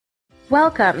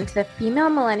Welcome to the Female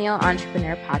Millennial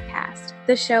Entrepreneur Podcast,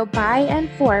 the show by and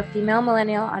for female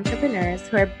millennial entrepreneurs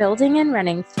who are building and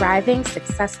running thriving,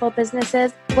 successful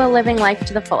businesses while living life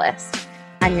to the fullest.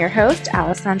 I'm your host,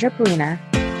 Alessandra Polina.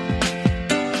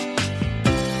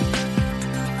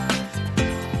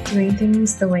 Doing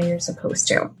things the way you're supposed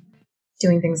to.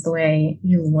 Doing things the way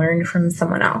you learned from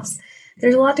someone else.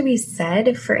 There's a lot to be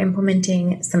said for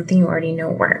implementing something you already know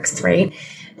works, right?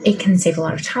 It can save a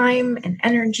lot of time and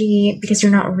energy because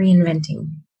you're not reinventing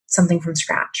something from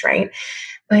scratch, right?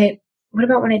 But what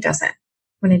about when it doesn't?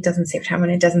 When it doesn't save time,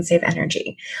 when it doesn't save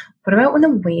energy? What about when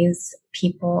the ways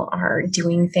people are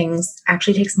doing things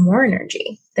actually takes more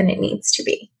energy than it needs to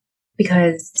be?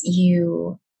 Because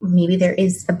maybe there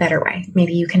is a better way.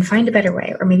 Maybe you can find a better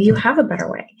way, or maybe you have a better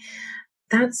way.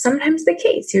 That's sometimes the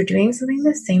case. You're doing something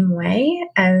the same way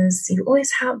as you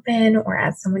always have been, or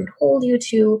as someone told you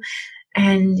to,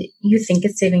 and you think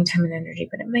it's saving time and energy,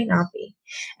 but it might not be.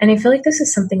 And I feel like this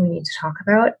is something we need to talk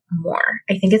about more.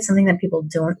 I think it's something that people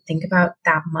don't think about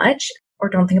that much or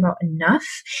don't think about enough.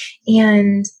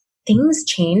 And things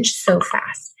change so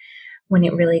fast when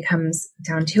it really comes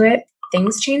down to it.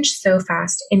 Things change so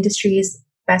fast. Industries,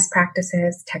 best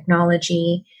practices,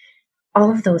 technology,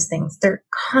 all of those things, they're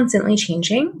constantly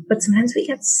changing, but sometimes we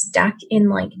get stuck in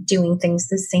doing things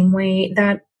the same way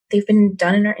that they've been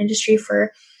done in our industry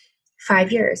for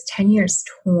 5 years, 10 years,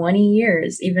 20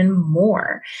 years, even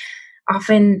more.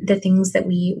 Often the things that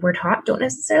we were taught don't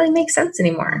necessarily make sense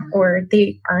anymore, or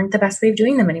they aren't the best way of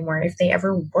doing them anymore if they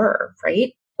ever were,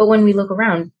 right? But when we look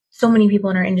around, so many people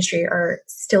in our industry are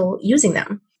still using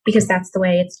them because that's the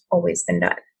way it's always been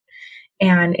done.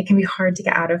 And it can be hard to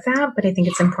get out of that, but I think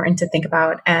it's important to think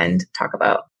about and talk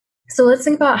about. So let's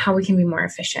think about how we can be more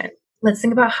efficient. Let's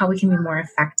think about how we can be more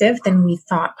effective than we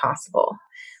thought possible.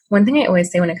 One thing I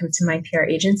always say when it comes to my PR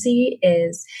agency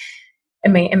is,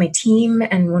 and my team,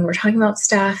 and when we're talking about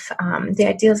stuff, the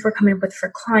ideas we're coming up with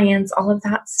for clients, all of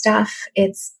that stuff,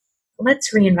 it's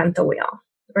let's reinvent the wheel,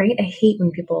 right? I hate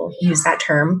when people use that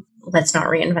term, let's not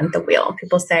reinvent the wheel.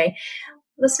 People say,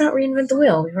 let's not reinvent the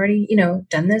wheel. We've already,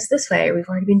 done this way. We've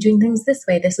already been doing things this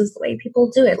way. This is the way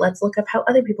people do it. Let's look up how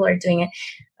other people are doing it.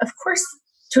 Of course,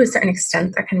 to a certain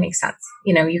extent, that can make sense.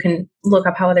 You can look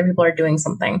up how other people are doing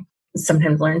something,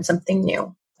 sometimes learn something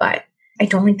new. But I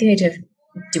don't like the idea of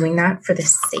doing that for the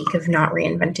sake of not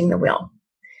reinventing the wheel.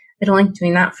 I don't like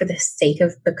doing that for the sake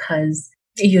of because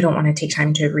you don't want to take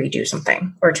time to redo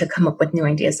something or to come up with new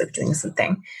ideas of doing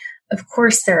something. Of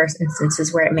course, there are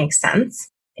instances where it makes sense.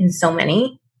 In so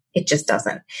many, it just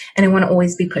doesn't. And I want to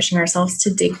always be pushing ourselves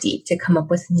to dig deep, to come up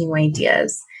with new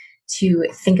ideas, to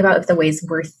think about if the ways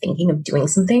we're thinking of doing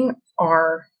something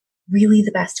are really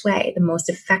the best way, the most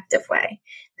effective way,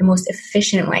 the most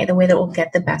efficient way, the way that will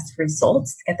get the best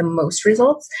results, get the most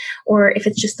results, or if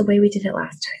it's just the way we did it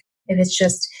last time, if it's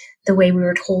just the way we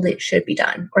were told it should be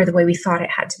done, or the way we thought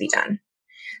it had to be done.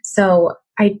 So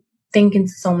I think in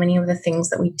so many of the things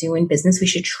that we do in business, we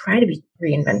should try to be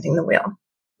reinventing the wheel.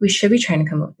 We should be trying to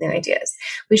come up with new ideas.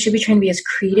 We should be trying to be as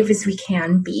creative as we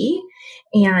can be.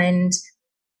 And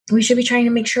we should be trying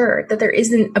to make sure that there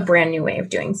isn't a brand new way of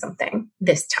doing something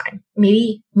this time.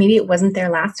 Maybe it wasn't there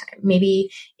last time.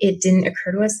 Maybe it didn't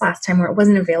occur to us last time, or it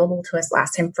wasn't available to us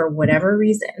last time for whatever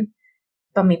reason.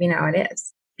 But maybe now it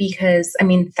is. Because,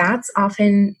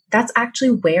 that's actually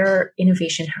where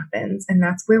innovation happens. And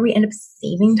that's where we end up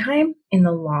saving time in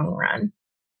the long run.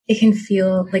 It can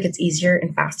feel like it's easier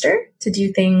and faster to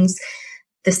do things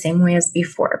the same way as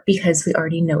before because we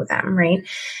already know them, right?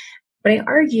 But I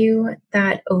argue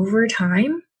that over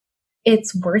time,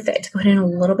 it's worth it to put in a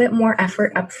little bit more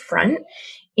effort up front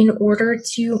in order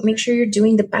to make sure you're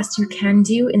doing the best you can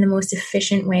do in the most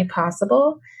efficient way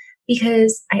possible.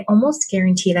 Because I almost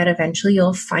guarantee that eventually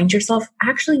you'll find yourself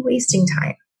actually wasting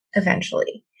time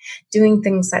eventually. Doing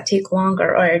things that take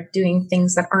longer or doing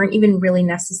things that aren't even really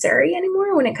necessary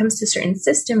anymore when it comes to certain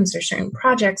systems or certain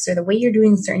projects or the way you're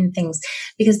doing certain things,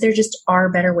 because there just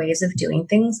are better ways of doing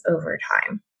things over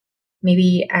time.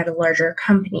 Maybe at a larger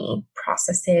company,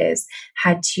 processes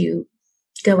had to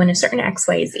go in a certain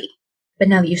XYZ, but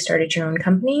now that you've started your own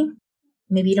company,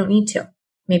 maybe you don't need to.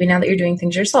 Maybe now that you're doing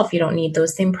things yourself, you don't need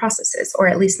those same processes, or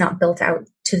at least not built out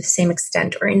to the same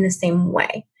extent or in the same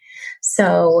way.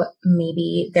 So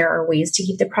maybe there are ways to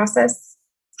keep the process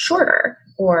shorter,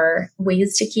 or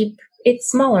ways to keep it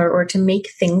smaller, or to make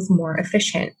things more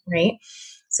efficient, right?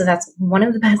 So that's one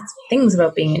of the best things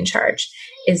about being in charge,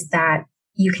 is that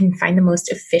you can find the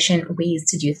most efficient ways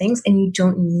to do things, and you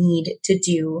don't need to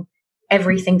do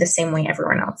everything the same way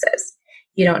everyone else is.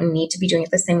 You don't need to be doing it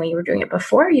the same way you were doing it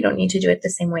before. You don't need to do it the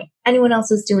same way anyone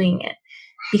else is doing it,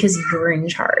 because you're in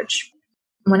charge.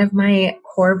 One of my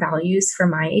core values for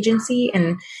my agency,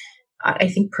 and I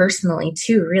think personally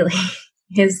too, really,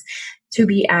 is to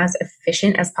be as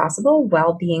efficient as possible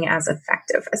while being as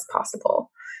effective as possible.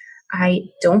 I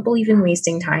don't believe in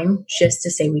wasting time just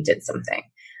to say we did something.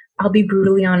 I'll be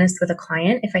brutally honest with a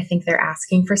client if I think they're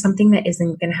asking for something that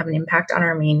isn't going to have an impact on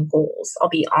our main goals. I'll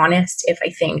be honest if I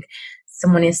think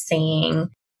someone is saying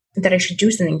that I should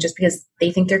do something just because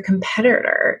they think their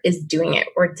competitor is doing it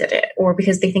or did it, or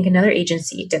because they think another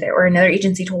agency did it, or another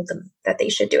agency told them that they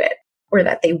should do it, or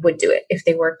that they would do it if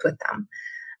they worked with them.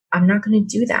 I'm not going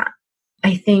to do that.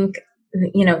 I think,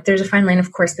 there's a fine line,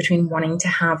 of course, between wanting to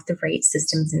have the right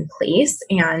systems in place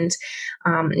and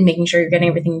making sure you're getting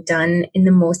everything done in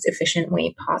the most efficient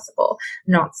way possible.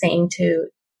 Not saying to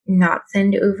not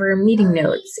send over meeting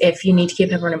notes if you need to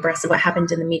keep everyone abreast of what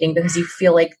happened in the meeting because you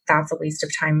feel like that's a waste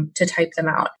of time to type them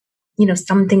out.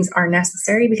 Some things are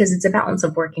necessary because it's a balance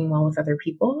of working well with other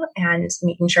people and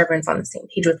making sure everyone's on the same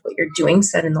page with what you're doing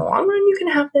so that in the long run, you can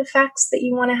have the effects that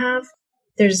you want to have.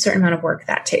 There's a certain amount of work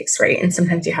that takes, right? And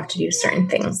sometimes you have to do certain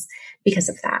things because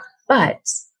of that. But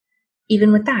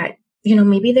even with that,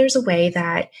 maybe there's a way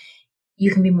that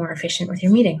you can be more efficient with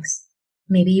your meetings.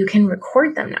 Maybe you can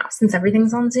record them now since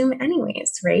everything's on Zoom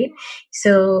anyways, right?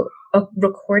 So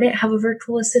record it, have a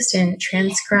virtual assistant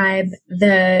transcribe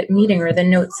the meeting or the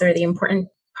notes or the important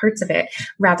parts of it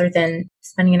rather than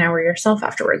spending an hour yourself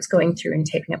afterwards going through and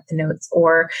typing up the notes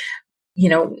or,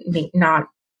 not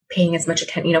paying as much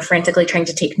attention, frantically trying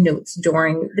to take notes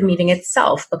during the meeting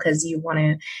itself because you want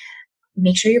to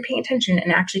make sure you're paying attention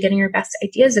and actually getting your best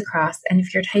ideas across. And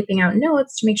if you're typing out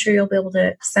notes to make sure you'll be able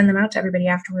to send them out to everybody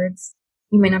afterwards,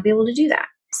 you may not be able to do that.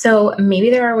 So maybe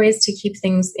there are ways to keep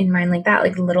things in mind like that,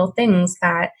 like little things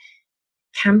that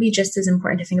can be just as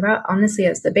important to think about, honestly,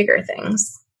 as the bigger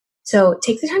things. So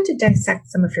take the time to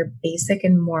dissect some of your basic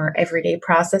and more everyday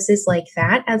processes like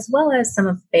that, as well as some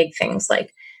of the big things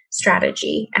like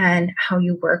strategy and how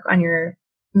you work on your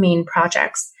main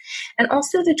projects. And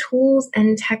also the tools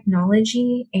and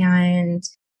technology and,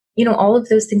 all of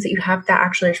those things that you have that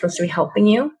actually are supposed to be helping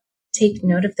you. Take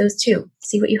note of those too.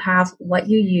 See what you have, what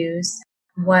you use,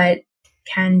 what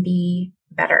can be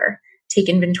better. Take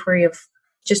inventory of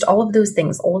just all of those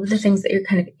things, all of the things that you're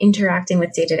kind of interacting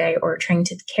with day to day or trying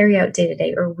to carry out day to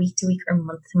day or week to week or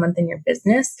month to month in your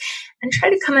business, and try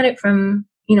to come at it from,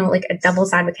 like a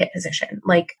devil's advocate position.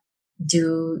 Like,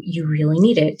 do you really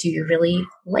need it? Do you really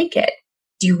like it?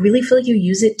 Do you really feel like you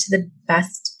use it to the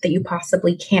best that you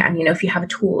possibly can? If you have a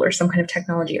tool or some kind of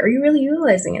technology, are you really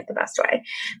utilizing it the best way?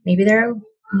 Maybe there are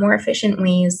more efficient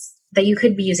ways that you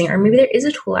could be using, or maybe there is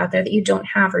a tool out there that you don't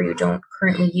have or you don't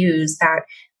currently use that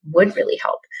would really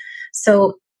help.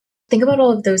 So think about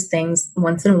all of those things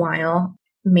once in a while.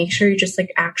 Make sure you're just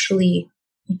like actually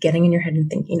getting in your head and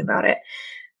thinking about it.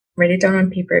 Write it down on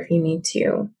paper if you need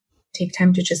to. Take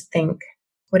time to just think,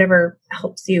 whatever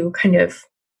helps you kind of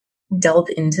delve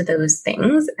into those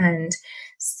things and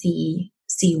see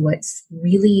what's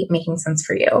really making sense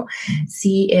for you.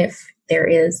 See if there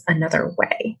is another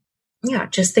way. Yeah,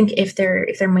 just think if there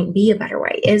might be a better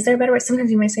way. Is there a better way? Sometimes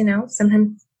you might say no.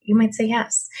 Sometimes you might say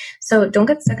yes. So don't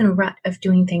get stuck in a rut of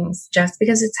doing things just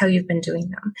because it's how you've been doing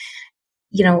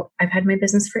them. I've had my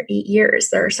business for 8 years.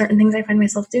 There are certain things I find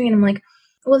myself doing and I'm like,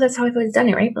 well, that's how I've always done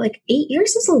it, right? But like 8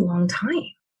 years is a long time.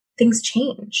 Things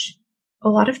change. A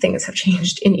lot of things have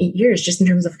changed in 8 years, just in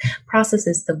terms of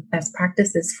processes, the best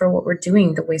practices for what we're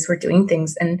doing, the ways we're doing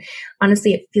things. And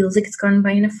honestly, it feels like it's gone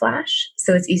by in a flash.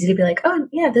 So it's easy to be like, oh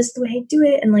yeah, this is the way I do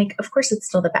it. And like, of course it's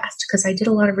still the best because I did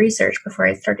a lot of research before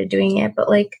I started doing it. But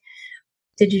like,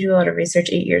 did you do a lot of research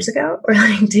 8 years ago? Or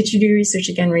like, did you do research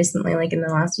again recently, like in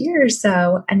the last year or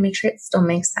so, and make sure it still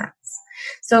makes sense?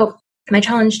 So my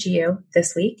challenge to you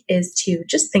this week is to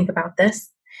just think about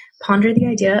this. Ponder the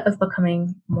idea of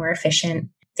becoming more efficient.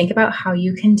 Think about how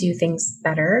you can do things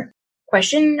better.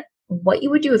 Question what you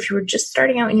would do if you were just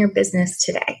starting out in your business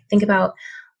today. Think about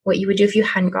what you would do if you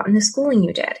hadn't gotten the schooling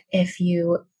you did, if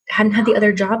you hadn't had the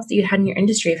other jobs that you had in your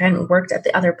industry, if you hadn't worked at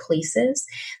the other places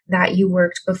that you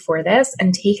worked before this,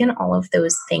 and taken all of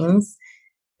those things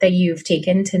that you've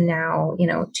taken to now,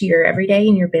 to your everyday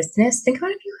in your business. Think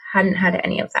about if you hadn't had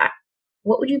any of that.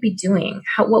 What would you be doing?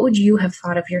 What would you have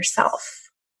thought of yourself?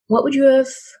 What would you have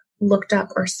looked up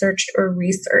or searched or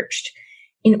researched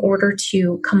in order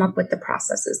to come up with the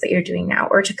processes that you're doing now,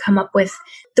 or to come up with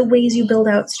the ways you build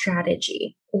out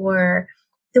strategy or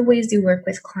the ways you work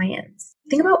with clients?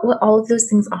 Think about what all of those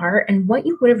things are and what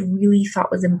you would have really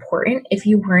thought was important if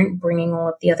you weren't bringing all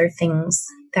of the other things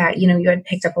that, you had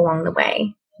picked up along the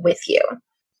way with you.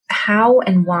 How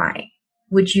and why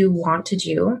would you want to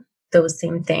do those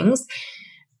same things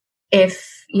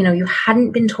if you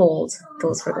hadn't been told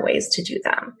those were the ways to do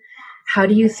them? How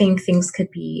do you think things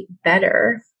could be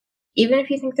better, even if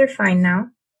you think they're fine now?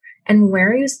 And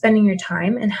where are you spending your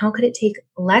time, and how could it take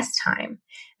less time?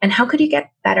 And how could you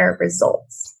get better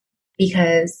results?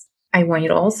 Because I want you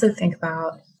to also think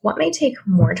about what may take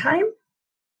more time,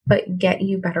 but get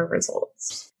you better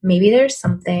results. Maybe there's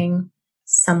something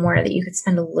somewhere that you could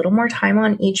spend a little more time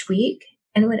on each week,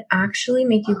 and it would actually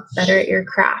make you better at your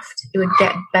craft. It would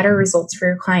get better results for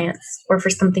your clients or for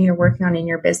something you're working on in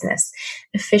your business.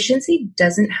 Efficiency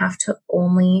doesn't have to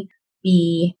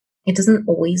it doesn't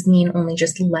always mean only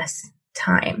just less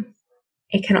time.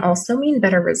 It can also mean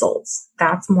better results.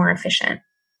 That's more efficient.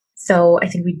 So I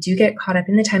think we do get caught up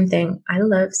in the time thing. I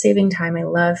love saving time. I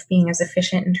love being as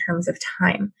efficient in terms of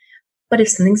time. But if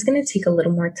something's going to take a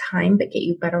little more time but get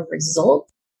you better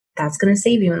results, that's going to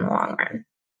save you in the long run.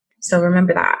 So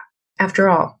remember that. After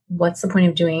all, what's the point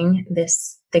of doing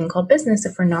this thing called business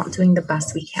if we're not doing the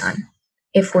best we can?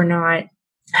 If we're not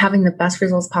having the best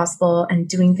results possible and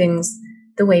doing things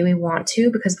the way we want to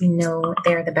because we know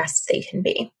they're the best they can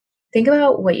be. Think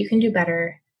about what you can do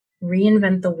better,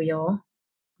 reinvent the wheel,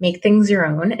 make things your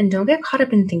own, and don't get caught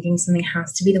up in thinking something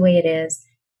has to be the way it is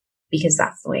because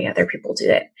that's the way other people do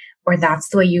it, or that's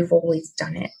the way you've always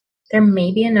done it. There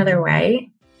may be another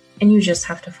way, and you just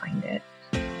have to find it.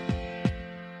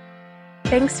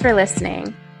 Thanks for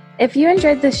listening. If you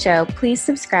enjoyed this show, please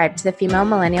subscribe to the Female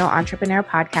Millennial Entrepreneur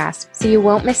Podcast so you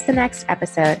won't miss the next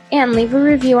episode, and leave a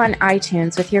review on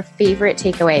iTunes with your favorite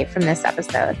takeaway from this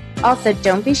episode. Also,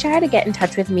 don't be shy to get in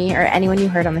touch with me or anyone you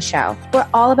heard on the show. We're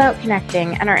all about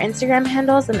connecting, and our Instagram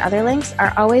handles and other links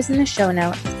are always in the show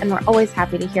notes, and we're always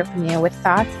happy to hear from you with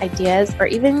thoughts, ideas, or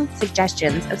even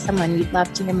suggestions of someone you'd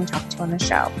love to hear me talk to on the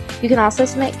show. You can also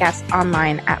submit guests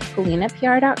online at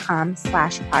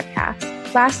paulinapr.com/podcast.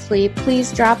 Lastly,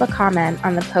 please drop a comment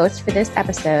on the post for this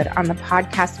episode on the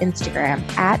podcast Instagram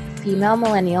at Female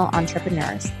Millennial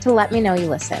Entrepreneurs to let me know you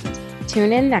listened.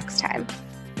 Tune in next time.